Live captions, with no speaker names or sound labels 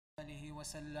عليه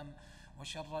وسلم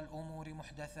وشر الأمور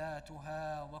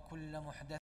محدثاتها وكل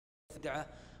محدثة بدعة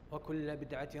وكل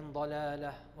بدعة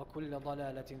ضلالة وكل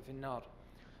ضلالة في النار.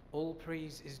 All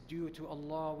praise is due to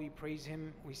Allah. We praise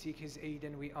Him, we seek His aid,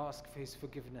 and we ask for His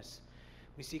forgiveness.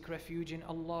 We seek refuge in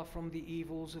Allah from the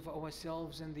evils of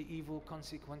ourselves and the evil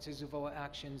consequences of our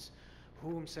actions.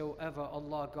 Whomsoever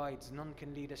Allah guides, none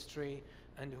can lead astray,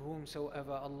 and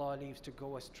whomsoever Allah leaves to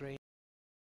go astray.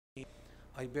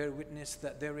 I bear witness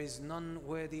that there is none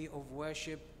worthy of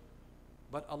worship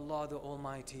but Allah the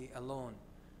Almighty alone.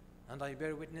 And I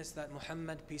bear witness that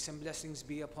Muhammad, peace and blessings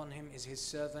be upon him, is His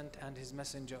servant and His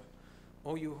messenger.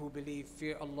 O you who believe,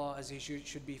 fear Allah as He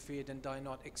should be feared, and die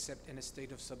not except in a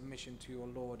state of submission to your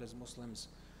Lord as Muslims.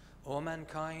 O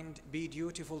mankind, be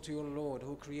dutiful to your Lord,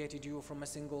 who created you from a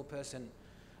single person.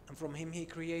 And from him He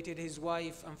created his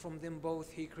wife, and from them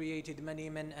both He created many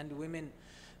men and women.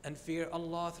 And fear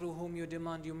Allah, through whom you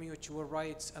demand your mutual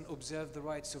rights, and observe the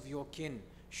rights of your kin.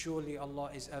 Surely Allah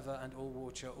is ever and all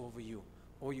watcher over you.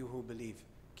 O you who believe,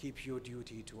 keep your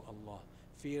duty to Allah.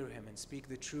 Fear Him and speak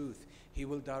the truth. He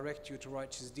will direct you to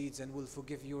righteous deeds and will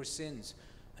forgive your sins.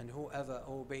 And whoever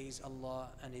obeys Allah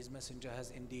and His Messenger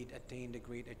has indeed attained a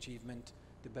great achievement.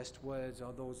 The best words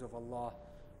are those of Allah,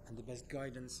 and the best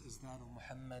guidance is that of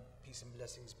Muhammad, peace and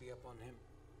blessings be upon him.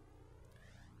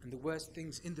 And the worst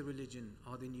things in the religion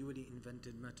are the newly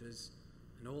invented matters,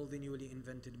 and all the newly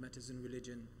invented matters in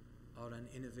religion are an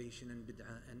innovation and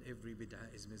bid'ah, and every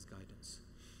bid'ah is misguidance.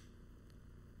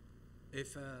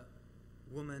 If a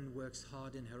woman works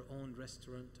hard in her own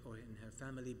restaurant or in her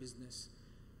family business,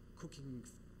 cooking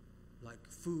like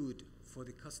food for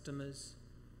the customers,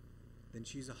 then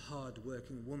she's a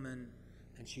hard-working woman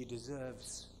and she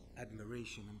deserves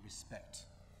admiration and respect.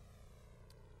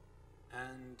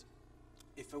 And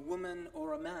if a woman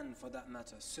or a man, for that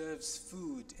matter, serves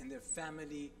food in their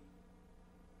family-owned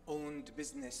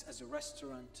business as a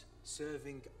restaurant,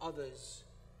 serving others,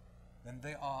 then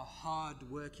they are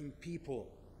hard-working people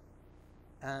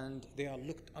and they are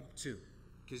looked up to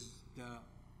because they're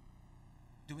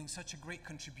doing such a great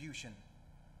contribution.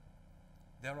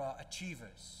 There are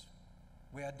achievers.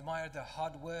 We admire their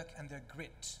hard work and their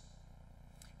grit.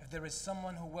 If there is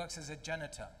someone who works as a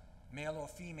janitor, male or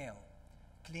female,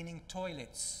 cleaning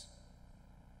toilets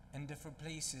in different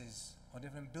places or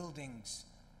different buildings,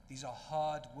 these are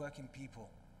hard-working people.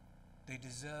 They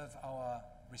deserve our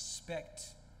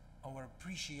respect, our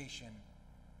appreciation,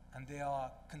 and they are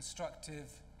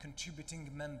constructive, contributing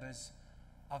members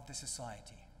of the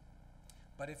society.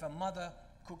 But if a mother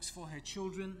cooks for her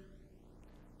children,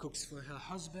 cooks for her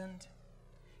husband,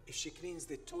 if she cleans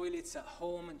the toilets at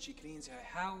home and she cleans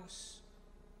her house,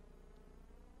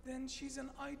 then she's an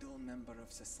idle member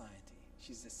of society.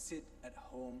 She's a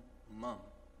sit-at-home mom,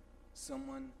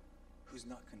 someone who's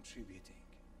not contributing.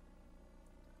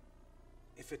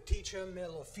 If a teacher,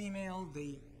 male or female,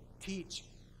 they teach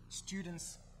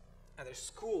students at their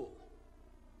school,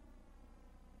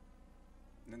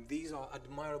 then these are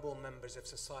admirable members of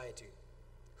society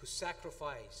who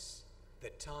sacrifice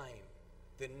their time,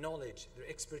 their knowledge, their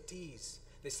expertise.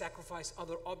 They sacrifice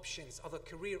other options, other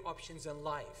career options in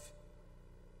life.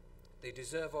 They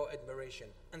deserve our admiration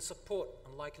and support,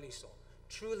 unlikely so,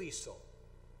 truly so.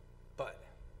 But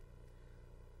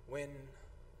when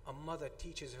a mother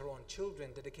teaches her own children,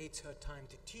 dedicates her time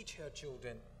to teach her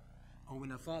children, or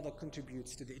when a father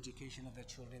contributes to the education of their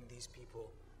children, these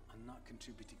people are not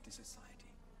contributing to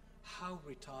society. How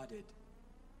retarded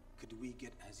could we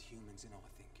get as humans in our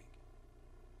thinking?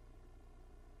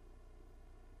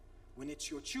 When it's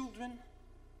your children,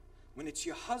 when it's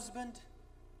your husband,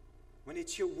 when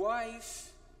it's your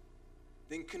wife,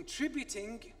 then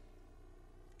contributing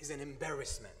is an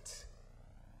embarrassment.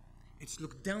 It's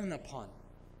looked down upon.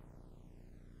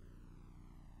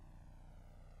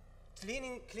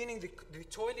 Cleaning the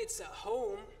toilets at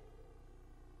home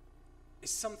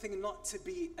is something not to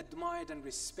be admired and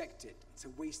respected. It's a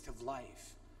waste of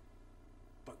life.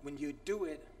 But when you do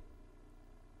it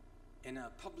in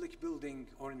a public building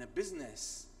or in a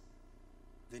business,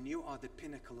 then you are the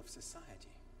pinnacle of society.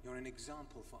 You're an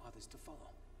example for others to follow.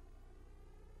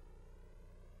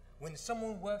 When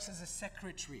someone works as a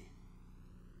secretary,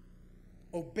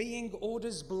 obeying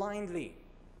orders blindly,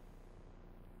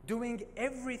 doing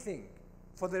everything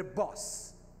for their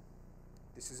boss,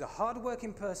 this is a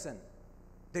hard-working person.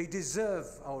 They deserve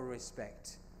our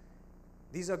respect.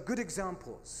 These are good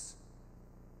examples.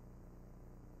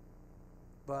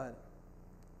 But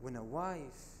when a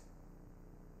wife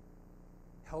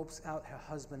helps out her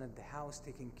husband at the house,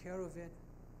 taking care of it,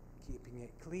 keeping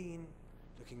it clean,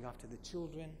 looking after the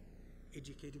children,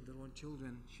 educating their own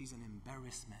children, she's an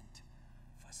embarrassment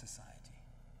for society.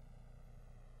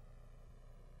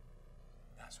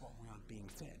 that's what we are being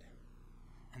fed.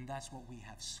 And that's what we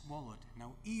have swallowed.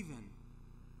 Now even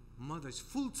mothers,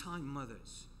 full-time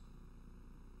mothers,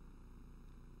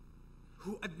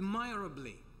 who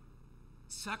admirably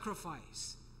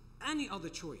sacrifice any other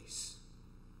choice,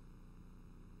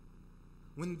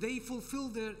 when they fulfill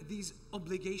these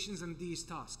obligations and these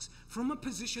tasks from a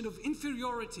position of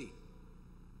inferiority,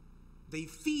 they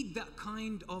feed that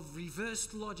kind of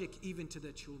reversed logic even to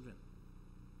their children.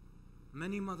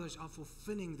 Many mothers are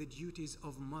fulfilling the duties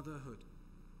of motherhood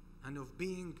and of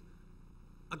being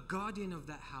a guardian of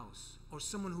that house, or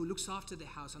someone who looks after the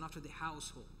house and after the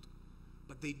household.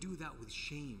 But they do that with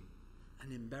shame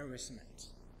and embarrassment.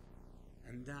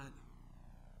 And that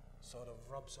sort of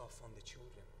rubs off on the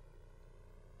children.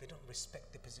 They don't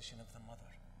respect the position of the mother.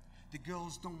 The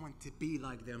girls don't want to be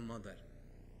like their mother.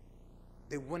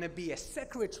 They want to be a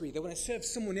secretary. They want to serve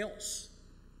someone else.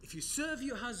 If you serve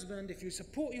your husband, if you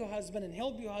support your husband and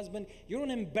help your husband, you're an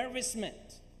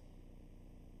embarrassment.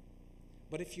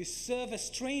 But if you serve a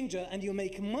stranger and you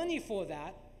make money for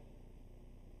that,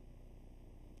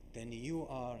 then you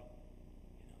are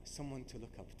someone to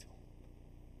look up to.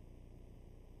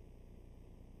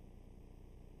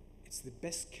 It's the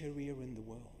best career in the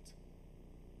world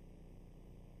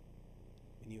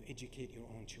when you educate your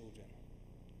own children.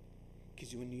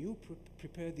 Because when you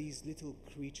prepare these little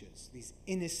creatures, these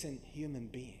innocent human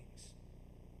beings,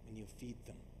 when you feed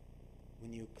them,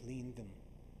 when you clean them,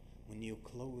 when you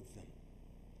clothe them,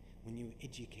 when you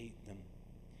educate them,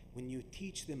 when you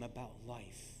teach them about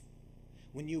life,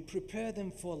 when you prepare them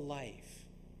for life,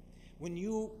 when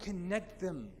you connect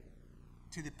them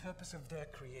to the purpose of their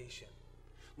creation,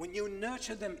 when you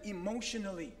nurture them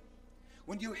emotionally,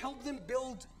 when you help them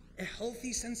build a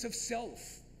healthy sense of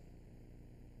self,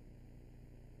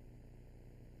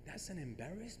 that's an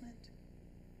embarrassment.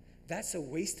 That's a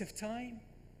waste of time.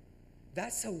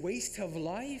 That's a waste of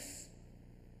life.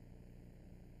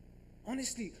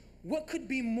 Honestly, what could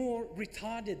be more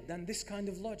retarded than this kind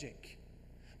of logic?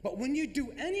 But when you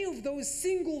do any of those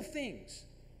single things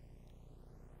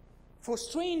for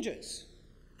strangers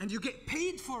and you get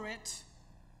paid for it,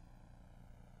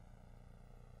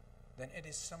 then it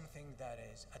is something that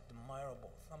is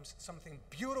admirable, something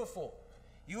beautiful.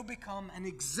 You become an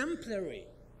exemplary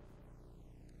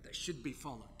that should be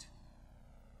followed.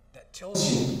 That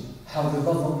tells you how the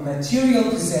love of material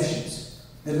possessions,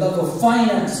 the love of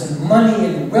finance and money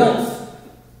and wealth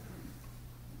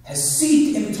has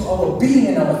seeped into our being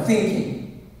and our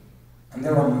thinking. And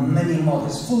there are many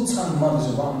mothers, full-time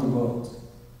mothers around the world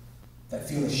that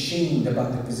feel ashamed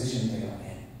about the position they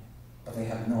are in. But they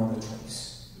have no other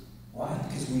choice. Why?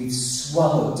 Because we've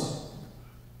swallowed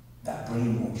that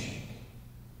brainwashing.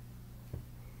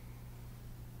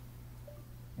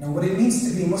 Now what it means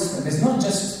to be Muslim is not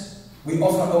just we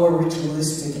offer our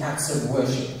ritualistic acts of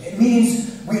worship. It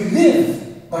means we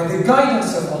live by the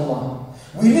guidance of Allah.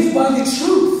 We live by the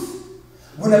truth.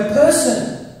 When a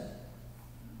person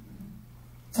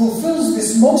fulfills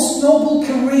this most noble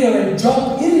career and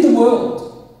job in the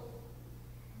world,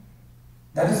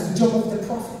 that is the job of the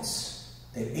prophets.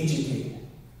 They educate,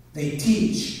 they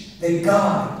teach, they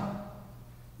guide,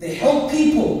 they help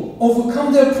people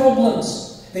overcome their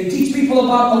problems, they teach people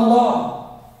about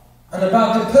Allah and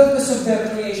about the purpose of their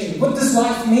creation. What does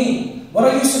life mean? What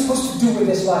are you supposed to do with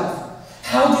this life?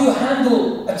 How do you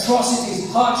handle atrocities,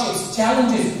 hardships,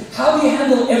 challenges? How do you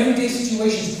handle everyday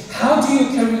situations? How do you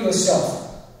carry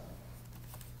yourself?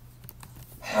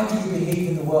 How do you behave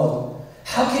in the world?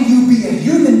 How can you be a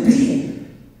human being?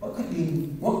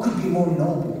 What could be more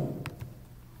noble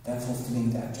than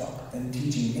fulfilling that job, than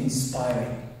teaching,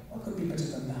 inspiring? What could be better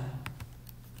than that?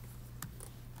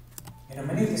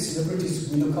 Many of the celebrities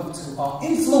we look up to are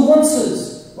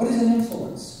influencers. What is an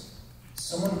influence?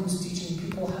 Someone who's teaching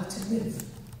people how to live,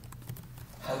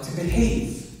 how to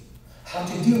behave, how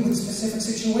to deal with specific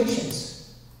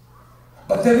situations.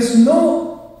 But there is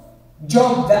no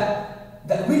job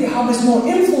that really harbors more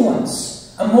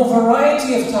influence and more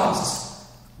variety of tasks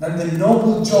than the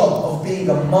noble job of being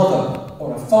a mother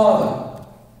or a father.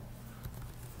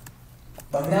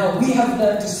 But now we have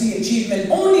learned to see achievement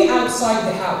only outside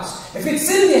the house. If it's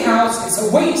in the house, it's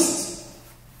a waste.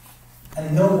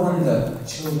 And no wonder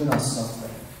children are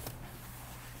suffering.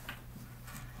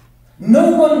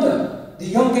 No wonder the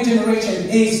younger generation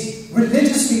is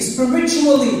religiously,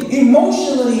 spiritually,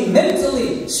 emotionally,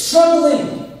 mentally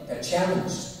struggling. They're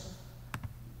challenged.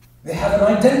 They have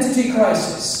an identity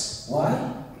crisis.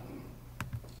 Why?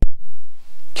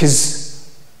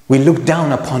 Because we look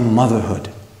down upon motherhood.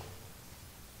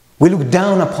 We look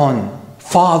down upon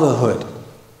fatherhood.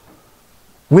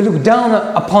 We look down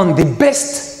upon the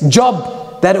best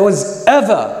job that was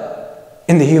ever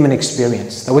in the human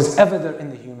experience, that was ever there in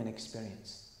the human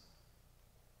experience.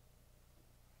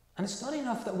 And it's not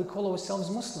enough that we call ourselves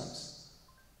Muslims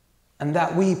and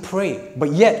that we pray,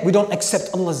 but yet we don't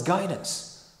accept Allah's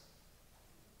guidance.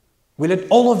 We let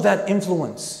all of that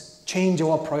influence change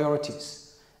our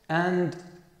priorities and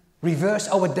reverse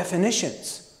our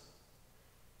definitions.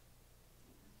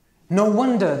 No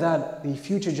wonder that the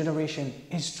future generation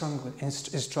is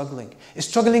struggling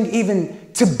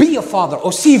even to be a father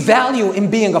or see value in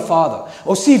being a father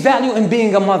or see value in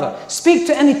being a mother. Speak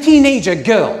to any teenager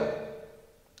girl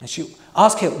and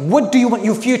ask her, what do you want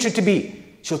your future to be?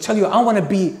 She'll tell you, I want to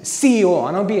be CEO,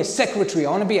 I want to be a secretary,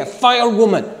 I want to be a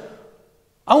firewoman,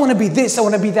 I want to be this, I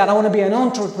want to be that, I want to be an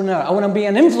entrepreneur, I want to be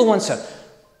an influencer.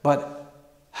 But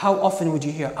how often would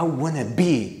you hear, I want to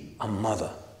be a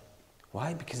mother?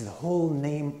 Why? Because the whole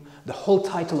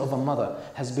title of a mother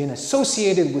has been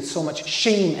associated with so much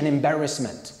shame and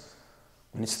embarrassment,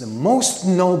 when it's the most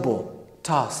noble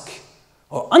task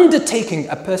or undertaking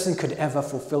a person could ever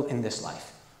fulfill in this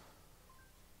life.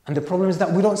 And the problem is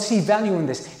that we don't see value in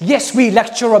this. Yes, we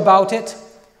lecture about it,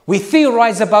 we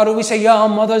theorize about it, we say, yeah,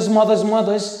 mothers,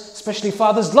 especially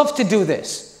fathers, love to do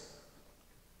this.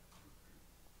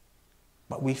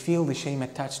 But we feel the shame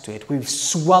attached to it. We've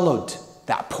swallowed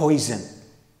that poison.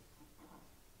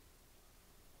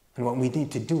 And what we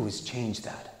need to do is change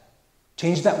that.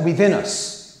 Change that within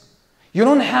us. You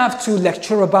don't have to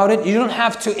lecture about it. You don't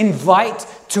have to invite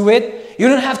to it. You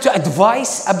don't have to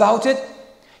advise about it.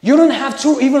 You don't have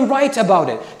to even write about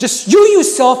it. Just you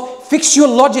yourself fix your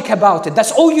logic about it.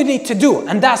 That's all you need to do.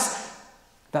 And that's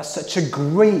such a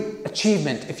great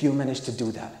achievement if you manage to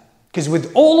do that. Because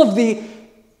with all of the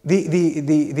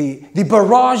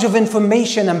barrage of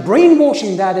information and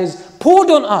brainwashing that is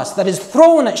poured on us, that is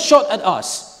thrown and shot at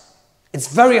us, it's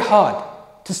very hard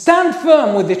to stand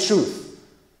firm with the truth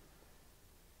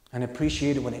and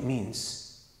appreciate what it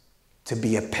means to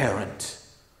be a parent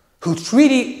who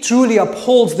truly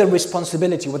upholds their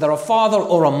responsibility, whether a father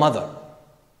or a mother.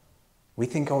 We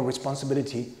think our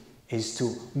responsibility is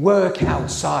to work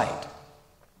outside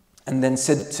and then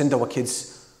send our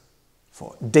kids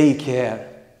for daycare,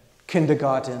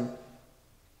 kindergarten,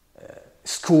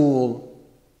 school,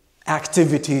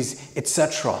 activities,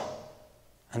 etc.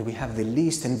 And we have the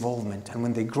least involvement. And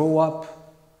when they grow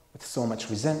up with so much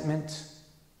resentment,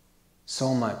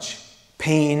 so much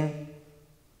pain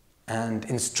and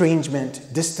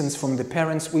estrangement, distance from the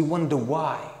parents, we wonder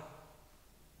why.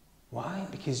 Why?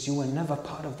 Because you were never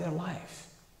part of their life.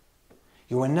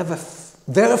 You were never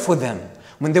there for them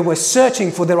when they were searching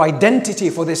for their identity,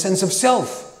 for their sense of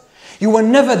self. You were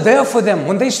never there for them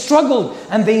when they struggled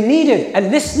and they needed a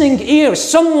listening ear,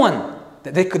 someone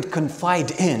that they could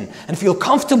confide in and feel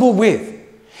comfortable with.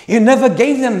 You never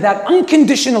gave them that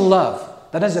unconditional love,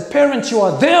 that as a parent you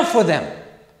are there for them.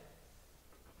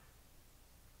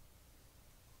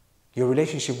 Your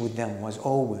relationship with them was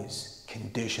always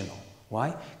conditional.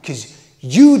 Why? Because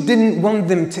you didn't want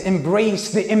them to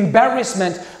embrace the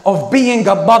embarrassment of being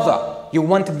a mother. You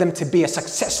wanted them to be a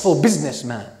successful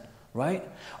businessman, right?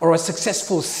 Or a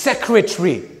successful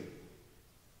secretary,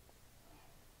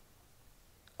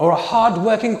 or a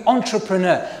hard-working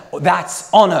entrepreneur.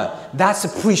 That's honor, that's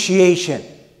appreciation,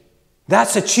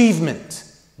 that's achievement.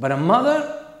 But a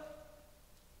mother,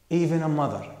 even a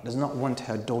mother, does not want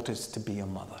her daughters to be a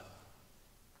mother.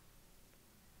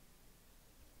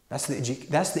 That's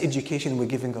the education we're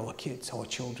giving our kids, our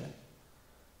children.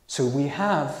 So we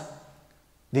have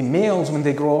the males, when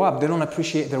they grow up, they don't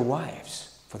appreciate their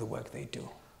wives for the work they do.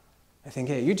 I think,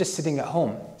 hey, you're just sitting at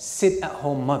home. Sit at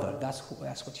home mother. That's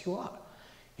what you are.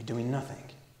 You're doing nothing.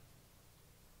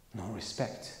 No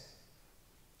respect.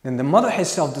 Then the mother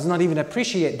herself does not even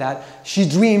appreciate that. She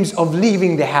dreams of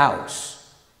leaving the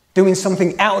house, doing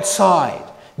something outside.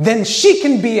 Then she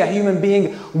can be a human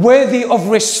being worthy of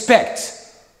respect.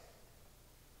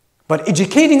 But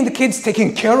educating the kids,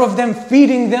 taking care of them,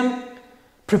 feeding them,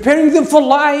 preparing them for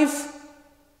life,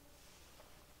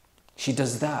 she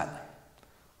does that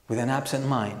with an absent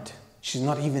mind. She's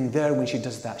not even there when she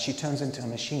does that. She turns into a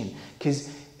machine because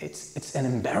it's an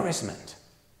embarrassment.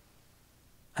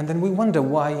 And then we wonder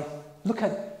why. Look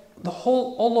at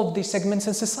all of these segments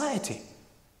in society.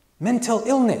 Mental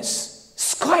illness,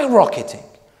 skyrocketing,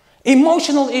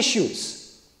 emotional issues.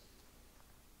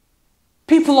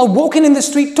 People are walking in the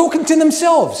street talking to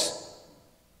themselves.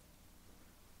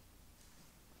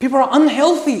 People are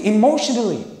unhealthy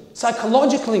emotionally,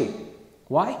 psychologically.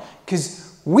 Why?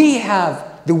 Because we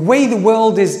have the way the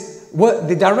world is,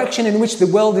 the direction in which the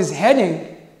world is heading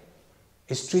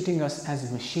is treating us as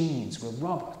machines. We're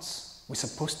robots. We're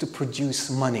supposed to produce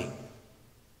money.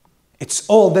 It's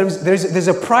all, there's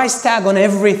a price tag on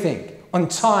everything, on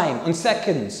time, on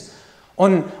seconds,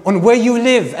 on where you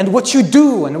live and what you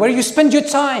do and where you spend your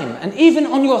time, and even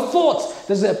on your thoughts,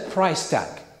 there's a price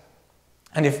tag.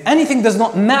 And if anything does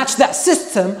not match that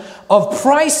system of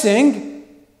pricing,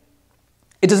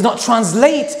 it does not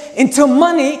translate into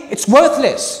money, it's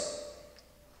worthless.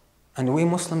 And we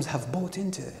Muslims have bought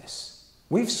into this.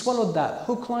 We've swallowed that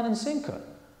hook, line and sinker.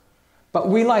 But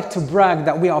we like to brag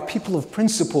that we are people of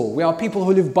principle. We are people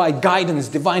who live by guidance,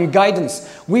 divine guidance.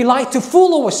 We like to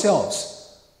fool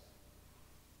ourselves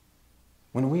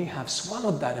when we have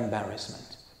swallowed that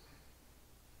embarrassment.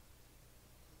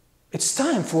 It's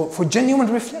time for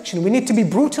genuine reflection. We need to be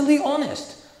brutally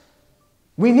honest.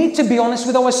 We need to be honest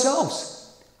with ourselves.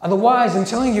 Otherwise, I'm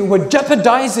telling you, we're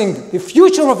jeopardizing the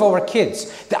future of our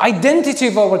kids, the identity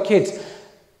of our kids,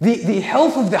 the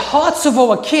health of the hearts of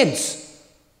our kids.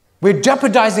 We're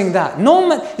jeopardizing that.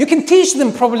 You can teach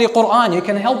them probably Quran, you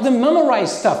can help them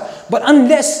memorize stuff, but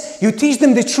unless you teach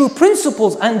them the true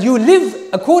principles and you live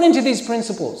according to these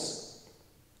principles,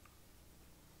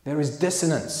 there is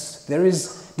dissonance, there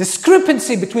is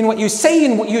discrepancy between what you say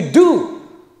and what you do,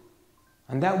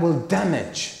 and that will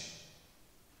damage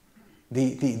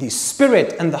the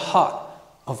spirit and the heart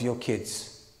of your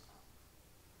kids.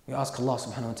 We ask Allah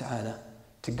subhanahu wa ta'ala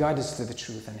to guide us to the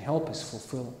truth and help us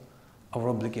fulfill our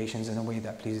obligations in a way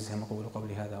that pleases Him. أقول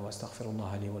قولي هذا وأستغفر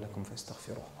الله لي ولكم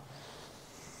فاستغفروه.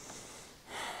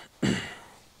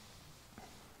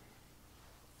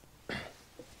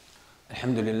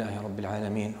 الحمد لله رب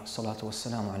العالمين والصلاة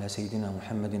والسلام على سيدنا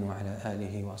محمد وعلى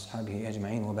آله وأصحابه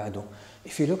أجمعين وبعده.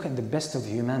 If you look at the best of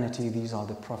humanity, these are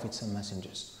the prophets and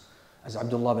messengers. As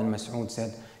Abdullah bin Mas'ud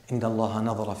said, إن الله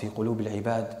نظر في قلوب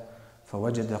العباد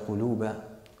فوجد قلوب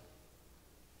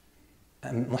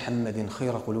محمد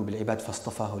خير قلوب العباد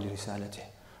فاصطفاه لرسالته.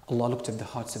 Allah looked at the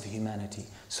hearts of humanity.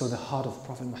 So the heart of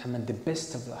Prophet Muhammad, the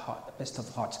best of the heart, the best of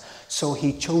hearts. So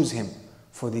He chose him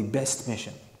for the best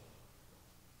mission.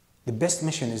 The best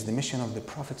mission is the mission of the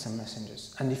prophets and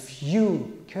messengers. And if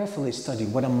you carefully study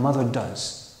what a mother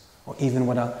does, or even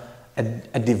what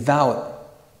a devout,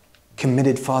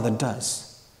 committed father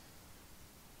does,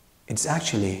 it's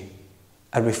actually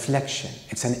a reflection,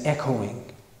 it's an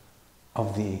echoing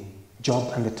of the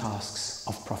job and the tasks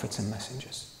of prophets and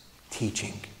messengers.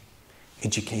 Teaching,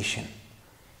 education,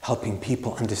 helping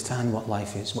people understand what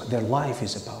life is, what their life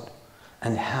is about,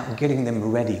 and getting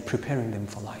them ready, preparing them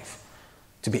for life,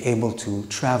 to be able to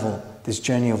travel this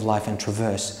journey of life and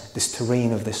traverse this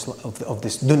terrain of this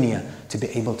dunya, to be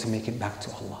able to make it back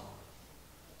to Allah.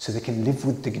 So they can live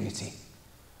with dignity,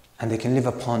 and they can live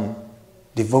upon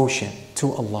devotion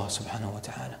to Allah subhanahu wa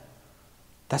ta'ala.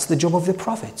 That's the job of the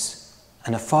prophets.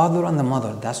 And a father and the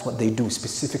mother, that's what they do,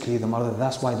 specifically the mother.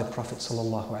 That's why the Prophet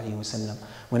ﷺ,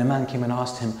 when a man came and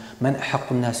asked him, "Man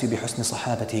ahaqqun nasi bi husni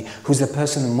sahabati?" Who's the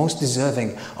person most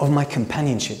deserving of my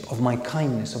companionship, of my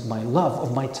kindness, of my love,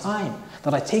 of my time,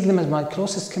 that I take them as my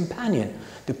closest companion?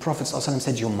 The Prophet ﷺ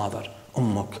said, "Your mother,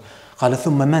 ummuk." قال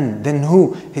ثم من? Then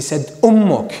who? He said,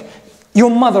 ummuk, your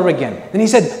mother again. Then he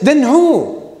said, then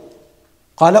who?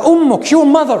 قال ummuk, your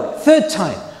mother. Third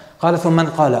time. قال ثم من?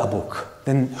 قال أبوك.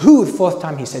 Then who? The fourth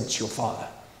time he said, it's your father.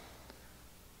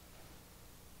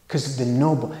 Because the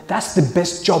noble, that's the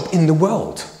best job in the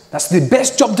world. That's the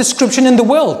best job description in the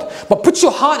world. But put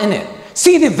your heart in it.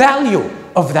 See the value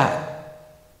of that.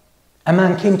 A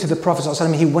man came to the Prophet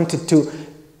ﷺ, he wanted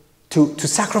to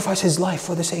sacrifice his life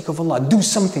for the sake of Allah. Do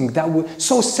something that was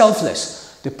so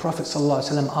selfless. The Prophet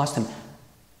ﷺ asked him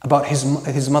about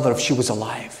his mother, if she was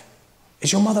alive.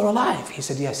 Is your mother alive? He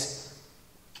said, yes.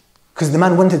 Because the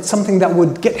man wanted something that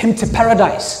would get him to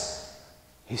paradise.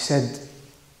 He said,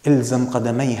 "Ilzam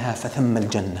qadamayha fatham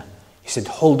al-jannah." He said,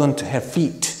 hold on to her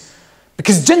feet.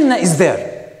 Because Jannah is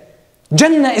there.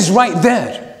 Jannah is right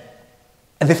there.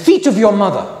 At the feet of your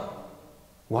mother.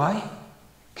 Why?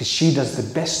 Because she does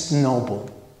the best noble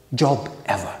job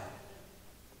ever.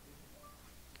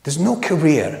 There's no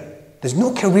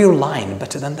career line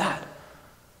better than that.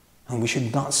 And we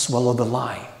should not swallow the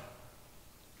lie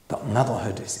that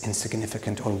motherhood is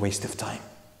insignificant or waste of time.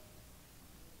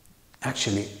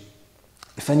 Actually,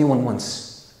 if anyone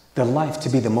wants their life to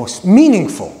be the most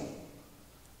meaningful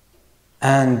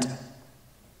and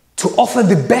to offer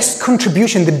the best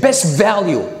contribution, the best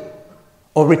value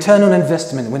or return on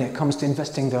investment when it comes to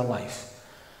investing their life,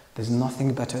 there's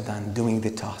nothing better than doing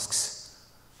the tasks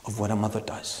of what a mother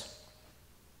does.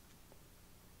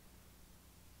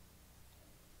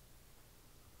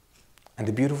 And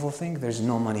the beautiful thing, there's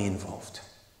no money involved.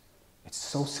 It's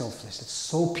so selfless, it's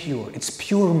so pure, it's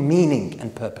pure meaning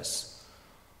and purpose.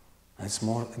 And it's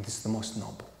the most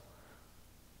noble.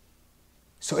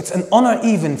 So it's an honor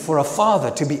even for a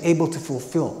father to be able to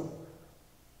fulfill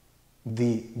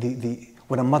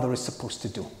what a mother is supposed to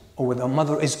do, or what a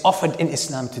mother is offered in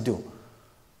Islam to do.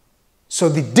 So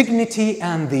the dignity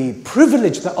and the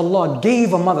privilege that Allah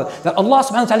gave a mother, that Allah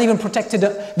subhanahu wa ta'ala even protected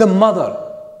the mother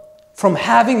from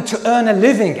having to earn a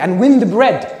living and win the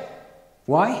bread.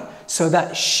 Why? So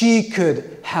that she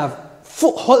could have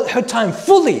her time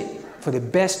fully for the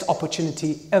best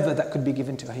opportunity ever that could be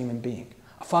given to a human being.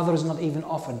 A father is not even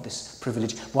offered this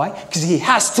privilege. Why? Because he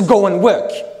has to go and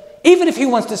work. Even if he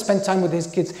wants to spend time with his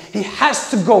kids, he has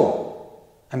to go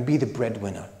and be the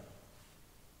breadwinner.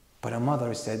 But a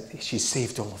mother said, she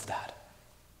saved all of that.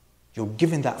 You're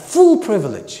given that full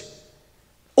privilege.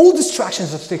 All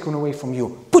distractions are taken away from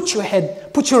you. Put your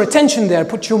head, put your attention there,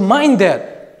 put your mind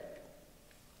there.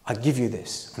 I'll give you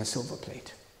this on a silver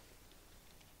plate.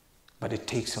 But it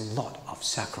takes a lot of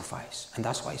sacrifice, and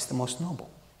that's why it's the most noble.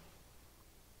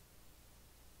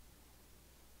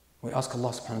 We ask Allah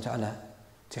subhanahu wa ta'ala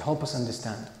to help us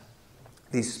understand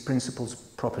these principles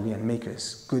properly and make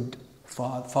us good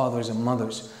fathers and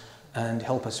mothers, and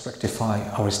help us rectify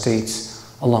our states.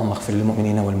 اللهم اغفر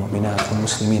للمؤمنين والمؤمنات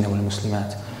والمسلمين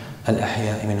والمسلمات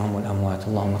الأحياء منهم والأموات.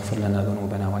 اللهم اغفر لنا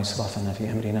ذنوبنا وإسرافنا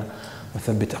في أمرنا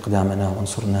وثبت أقدامنا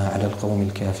وانصرنا على القوم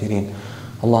الكافرين.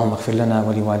 اللهم اغفر لنا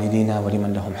ولوالدينا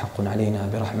ولمن لهم حق علينا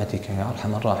برحمتك يا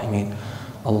أرحم الراحمين.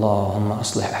 اللهم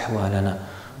أصلح أحوالنا،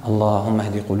 اللهم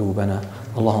اهد قلوبنا،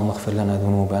 اللهم اغفر لنا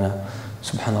ذنوبنا.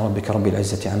 سبحان ربك رب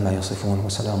العزة عما يصفون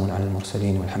وسلام على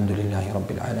المرسلين والحمد لله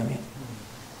رب العالمين.